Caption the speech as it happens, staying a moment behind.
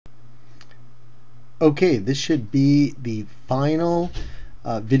Okay, this should be the final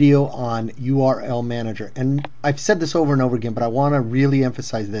video on URL Manager. And I've said this over and over again, but I want to really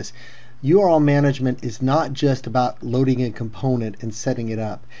emphasize this. URL management is not just about loading a component and setting it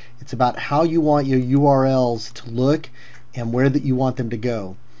up. It's about how you want your URLs to look and where that you want them to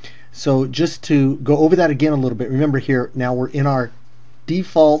go. So just to go over that again a little bit, remember here, now we're in our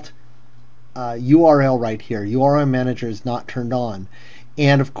default URL right here. URL Manager is not turned on.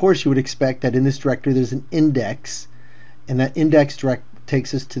 And of course you would expect that in this directory there's an index, and that index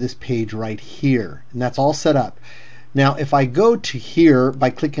takes us to this page right here, and that's all set up. Now if I go to here by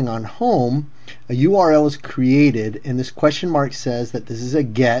clicking on home, a URL is created, and this question mark says that this is a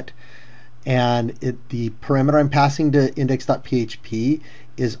get, and the parameter I'm passing to index.php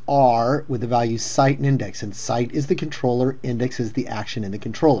is R with the value site and index, and site is the controller, index is the action in the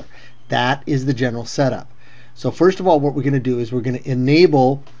controller. That is the general setup. So first of all, what we're going to do is we're going to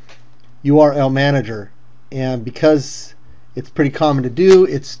enable URL Manager, and because it's pretty common to do,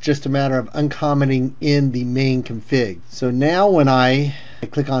 it's just a matter of uncommenting in the main config. So now when I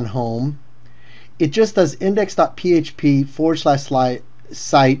click on home, it just does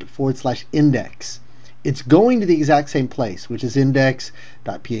index.php/site/index. It's going to the exact same place, which is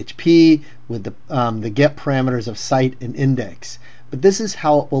index.php with the get parameters of site and index. But this is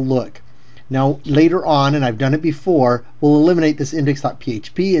how it will look. Now later on, and I've done it before, we'll eliminate this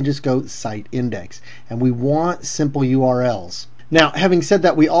index.php and just go site index. And we want simple URLs. Now having said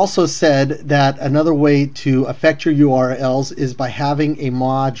that, we also said that another way to affect your URLs is by having a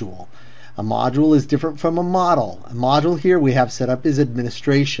module. A module is different from a model. A module here we have set up is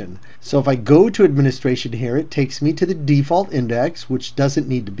administration. So if I go to administration here, it takes me to the default index, which doesn't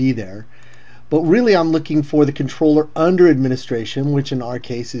need to be there. But really I'm looking for the controller under administration, which in our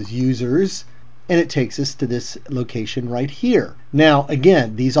case is users, and it takes us to this location right here. Now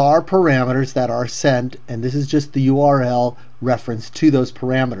again, these are parameters that are sent, and this is just the URL reference to those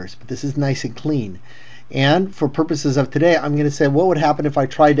parameters, but this is nice and clean. And for purposes of today, I'm going to say what would happen if I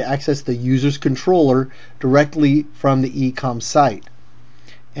tried to access the user's controller directly from the ecom site,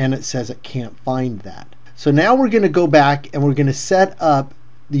 and it says it can't find that. So now we're going to go back and we're going to set up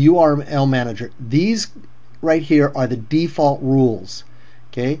the URL Manager. These right here are the default rules.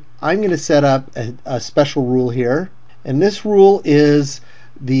 Okay, I'm going to set up a special rule here, and this rule is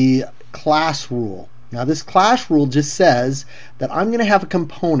the class rule. Now this class rule just says that I'm going to have a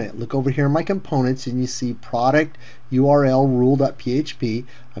component. Look over here in my components and you see product URL rule.php.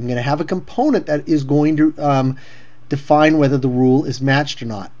 I'm going to have a component that is going to define whether the rule is matched or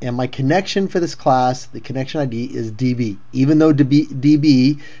not. And my connection for this class, the connection ID is DB. Even though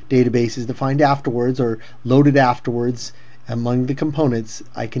DB database is defined afterwards or loaded afterwards among the components,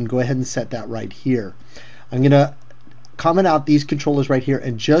 I can go ahead and set that right here. I'm going to comment out these controllers right here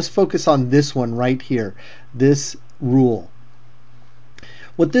and just focus on this one right here, this rule.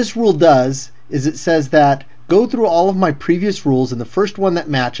 What this rule does is it says that go through all of my previous rules, and the first one that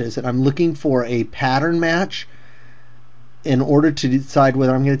matches, and I'm looking for a pattern match in order to decide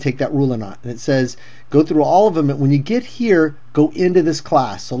whether I'm going to take that rule or not. And it says go through all of them, and when you get here, go into this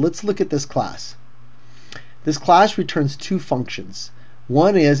class. So let's look at this class. This class returns two functions.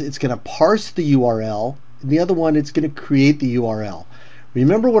 One is it's going to parse the URL, and the other one it's going to create the URL.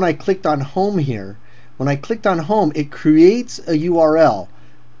 Remember when I clicked on home here, when I clicked on home, it creates a URL.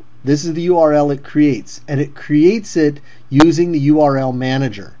 This is the URL it creates, and it creates it using the URL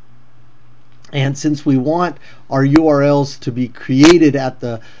Manager. And since we want our URLs to be created at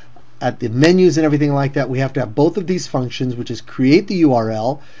the menus and everything like that, we have to have both of these functions, which is create the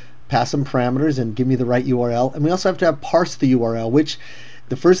URL, pass some parameters and give me the right URL, and we also have to have parse the URL, which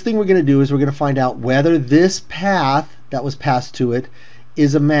the first thing we're going to do is we're going to find out whether this path that was passed to it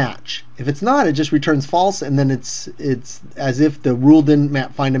is a match. If it's not, it just returns false, and then it's as if the rule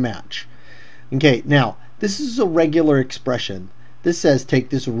didn't find a match. Okay, now this is a regular expression. This says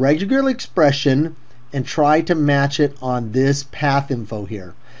take this regular expression and try to match it on this path info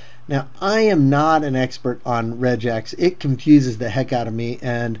here. Now I am not an expert on regex. It confuses the heck out of me,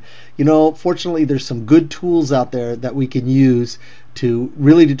 and you know, fortunately there's some good tools out there that we can use to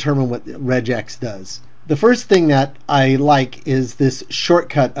really determine what regex does. The first thing that I like is this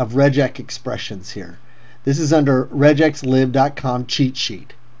shortcut of regex expressions here. This is under regexlib.com cheat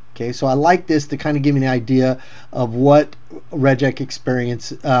sheet. Okay, so I like this to kind of give me an idea of what regex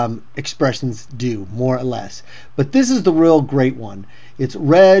expressions do, more or less. But this is the real great one. It's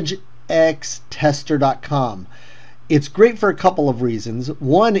regextester.com. It's great for a couple of reasons.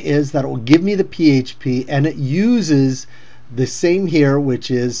 One is that it will give me the PHP, and it uses the same here,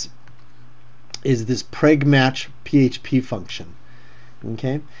 which is this preg match PHP function.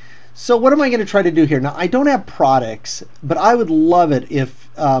 Okay, so what am I going to try to do here? Now, I don't have products, but I would love it if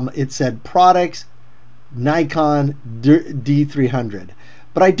it said products Nikon D300.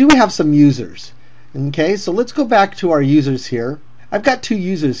 But I do have some users. Okay, so let's go back to our users here. I've got 2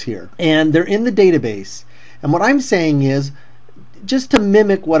 users here, and they're in the database. And what I'm saying is, just to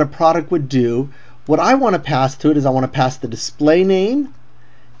mimic what a product would do, what I want to pass to it is I want to pass the display name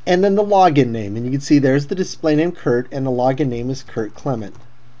and then the login name. And you can see there's the display name Kurt, and the login name is Kurt Clement.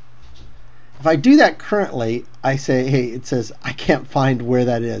 If I do that currently, I say, hey, it says I can't find where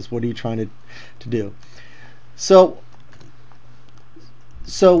that is. What are you trying to do? So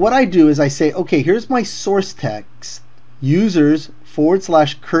what I do is I say, okay, here's my source text, users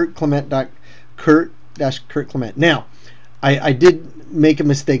 /Kurt Clement Kurt Clement. Now, I did make a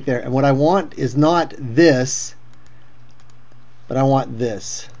mistake there, and what I want is not this, but I want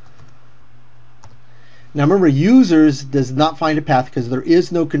this. Now remember, users does not find a path because there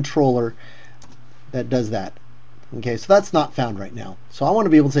is no controller that does that. Okay, so that's not found right now. So I want to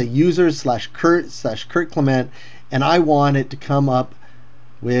be able to say users /Kurt Clement, and I want it to come up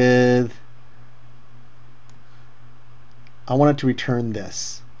with, I want it to return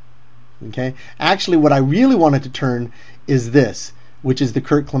this. Okay, actually what I really want it to turn is this, which is the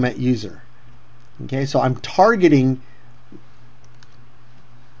Kurt Clement user. Okay, so I'm targeting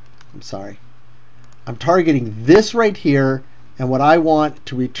this right here, and what I want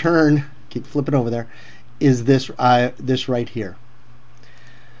to return, keep flipping over there, is this right here.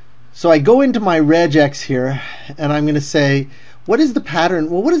 So I go into my regex here, and I'm going to say, what is the pattern?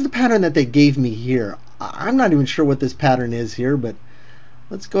 Well, what is the pattern that they gave me here? I'm not even sure what this pattern is here, but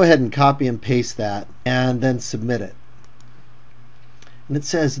let's go ahead and copy and paste that and then submit it. And it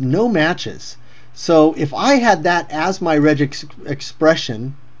says no matches. So if I had that as my regex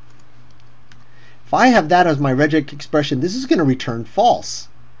expression, this is going to return false.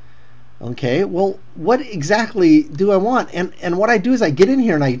 Okay, well, what exactly do I want? And what I do is I get in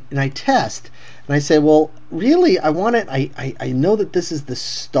here and I test, and I say, well, really, I want it. I know that this is the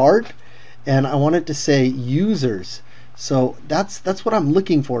start, and I want it to say users. So that's what I'm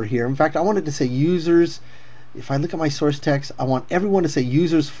looking for here. In fact, I want it to say users. If I look at my source text, I want everyone to say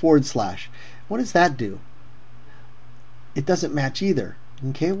users /. What does that do? It doesn't match either.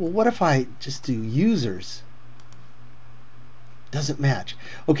 Okay, well, what if I just do users? Doesn't match.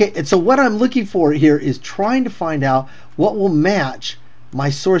 Okay, and so what I'm looking for here is trying to find out what will match my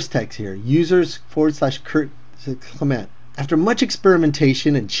source text here, users /Kurt Clement. After much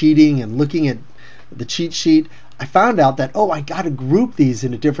experimentation and cheating and looking at the cheat sheet, I found out that, oh, I got to group these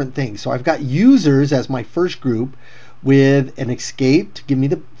into different things. So I've got users as my first group with an escape to give me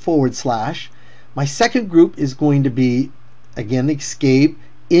the /. My second group is going to be, again, the escape.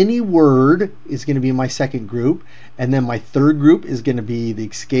 Any word is going to be my second group, and then my third group is going to be the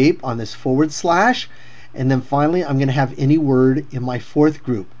escape on this /, and then finally I'm going to have any word in my fourth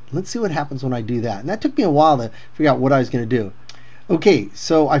group. Let's see what happens when I do that. And that took me a while to figure out what I was going to do. Okay,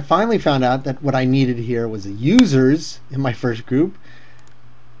 so I finally found out that what I needed here was the users in my first group.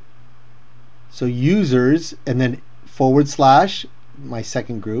 So users, and then /, my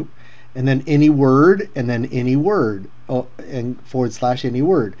second group, and then any word, and then any word, and / any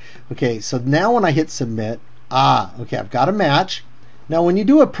word. Okay, so now when I hit submit, okay, I've got a match. Now when you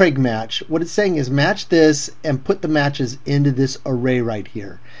do a preg match, what it's saying is match this and put the matches into this array right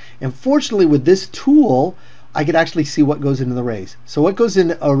here. And fortunately with this tool, I could actually see what goes into the arrays. So what goes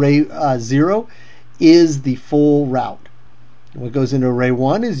into array 0 is the full route. What goes into array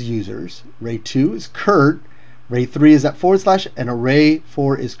 1 is users, array 2 is Kurt, array 3 is that /, and array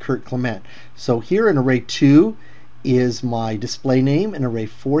 4 is Kurt Clement. So here in array 2 is my display name, and array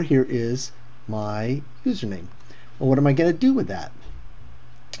 4 here is my username. Well, what am I going to do with that?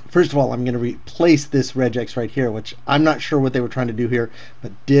 First of all, I'm going to replace this regex right here, which I'm not sure what they were trying to do here,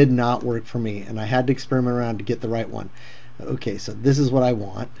 but did not work for me, and I had to experiment around to get the right one. Okay, so this is what I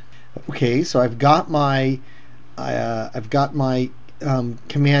want. Okay, so I've got my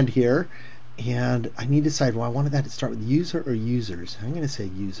command here, and I need to decide, well, I wanted that to start with user or users. I'm going to say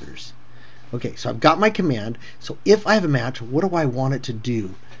users. Okay, so I've got my command. So if I have a match, what do I want it to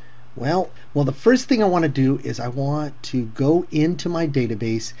do? Well, the first thing I want to do is I want to go into my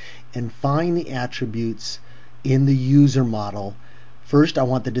database and find the attributes in the user model. First, I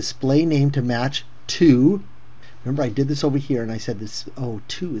want the display name to match 2. Remember, I did this over here, and I said this,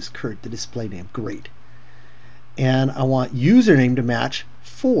 2 is Kurt, the display name. Great. And I want username to match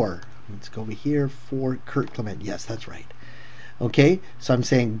 4. Let's go over here, 4 Kurt Clement. Yes, that's right. Okay, so I'm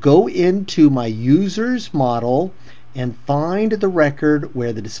saying go into my users model and find the record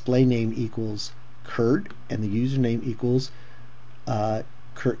where the display name equals Kurt and the username equals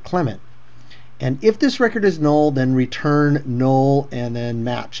Kurt Clement. And if this record is null, then return null and then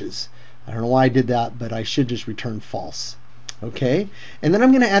matches. I don't know why I did that, but I should just return false. Okay, and then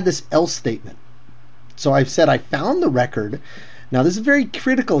I'm going to add this else statement. So I've said I found the record. Now this is very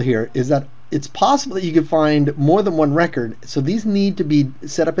critical here, is that it's possible that you could find more than one record, so these need to be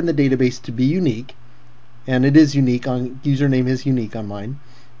set up in the database to be unique, and it is unique on username is unique on mine.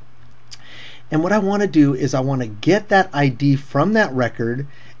 And what I want to do is I want to get that ID from that record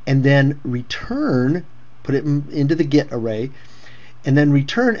and then return, put it into the get array, and then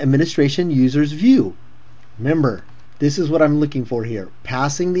return administration users view. Remember, this is what I'm looking for here,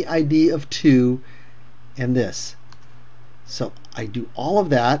 passing the ID of 2 and this. So I do all of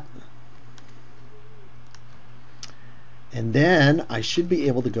that, and then I should be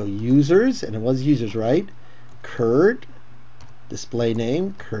able to go users, and it was users, right? Kurt, display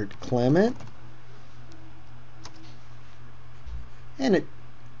name, Kurt Clement, and it,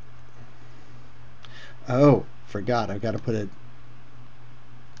 oh, forgot, I've got to put a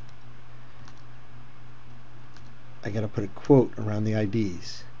quote around the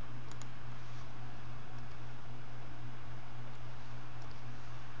IDs.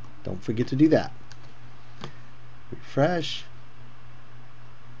 Don't forget to do that. Refresh.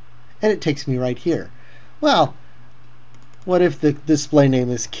 And it takes me right here. Well, what if the display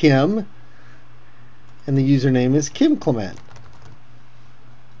name is Kim and the username is Kim Clement?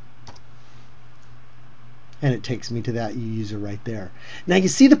 And it takes me to that user right there. Now you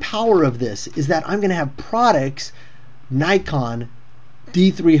see the power of this is that I'm going to have products Nikon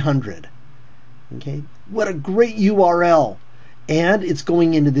D300. Okay, what a great URL. And it's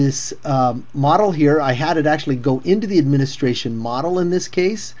going into this model here. I had it actually go into the administration model in this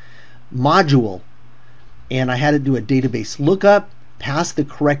case, module. And I had it do a database lookup, pass the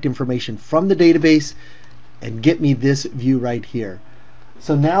correct information from the database, and get me this view right here.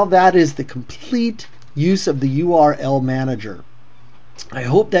 So now that is the complete use of the URL manager. I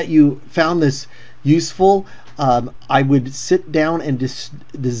hope that you found this useful. I would sit down and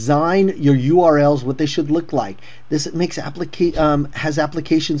design your URLs, what they should look like. This makes has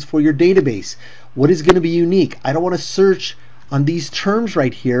applications for your database. What is going to be unique? I don't want to search on these terms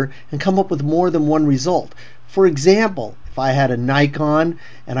right here and come up with more than one result. For example, if I had a Nikon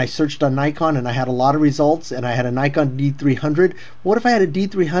and I searched on Nikon and I had a lot of results and I had a Nikon D300, what if I had a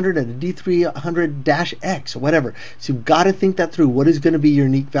D300 and a D300-X or whatever? So you've got to think that through. What is going to be your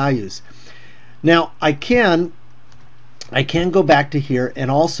unique values? Now I can go back to here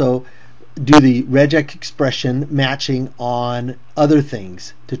and also do the regex expression matching on other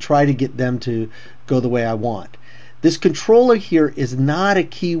things to try to get them to go the way I want. This controller here is not a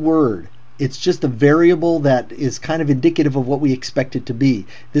keyword. It's just a variable that is kind of indicative of what we expect it to be.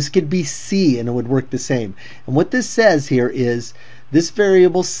 This could be C and it would work the same. And what this says here is this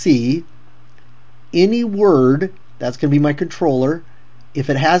variable C, any word, that's going to be my controller. If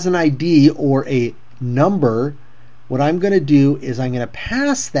it has an ID or a number, what I'm going to do is I'm going to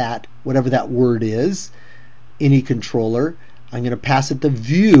pass that, whatever that word is, any controller, I'm going to pass it the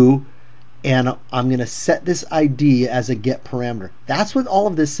view, and I'm going to set this ID as a get parameter. That's what all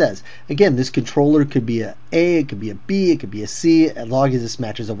of this says. Again, this controller could be a A, it could be a B, it could be a C, as long as this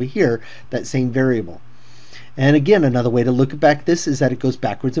matches over here, that same variable. And again, another way to look back this is that it goes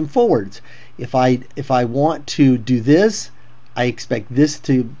backwards and forwards. If I want to do this, I expect this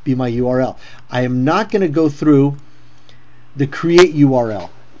to be my URL. I am not going to go through the create URL.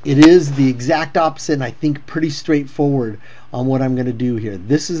 It is the exact opposite, and I think pretty straightforward on what I'm going to do here.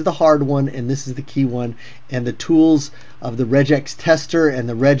 This is the hard one, and this is the key one. And the tools of the regex tester and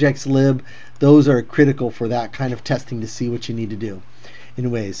the regex lib, those are critical for that kind of testing to see what you need to do.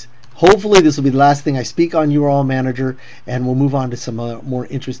 Anyways, hopefully this will be the last thing I speak on URL Manager, and we'll move on to some more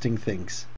interesting things.